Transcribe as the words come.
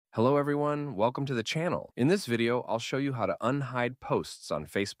Hello everyone, welcome to the channel. In this video, I'll show you how to unhide posts on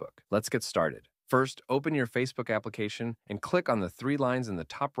Facebook. Let's get started. First, open your Facebook application and click on the three lines in the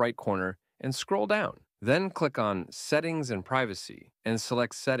top right corner and scroll down. Then click on Settings and Privacy and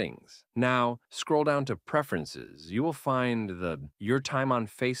select Settings. Now, scroll down to Preferences. You will find the Your Time on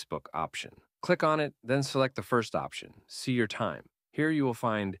Facebook option. Click on it, then select the first option, See Your Time. Here you will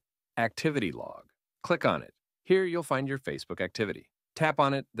find Activity Log. Click on it. Here you'll find your Facebook activity. Tap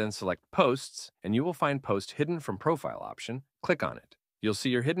on it, then select Posts, and you will find Post Hidden from Profile option. Click on it. You'll see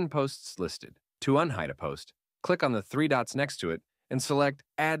your hidden posts listed. To unhide a post, click on the three dots next to it and select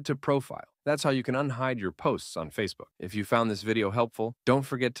Add to Profile. That's how you can unhide your posts on Facebook. If you found this video helpful, don't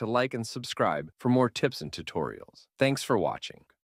forget to like and subscribe for more tips and tutorials. Thanks for watching.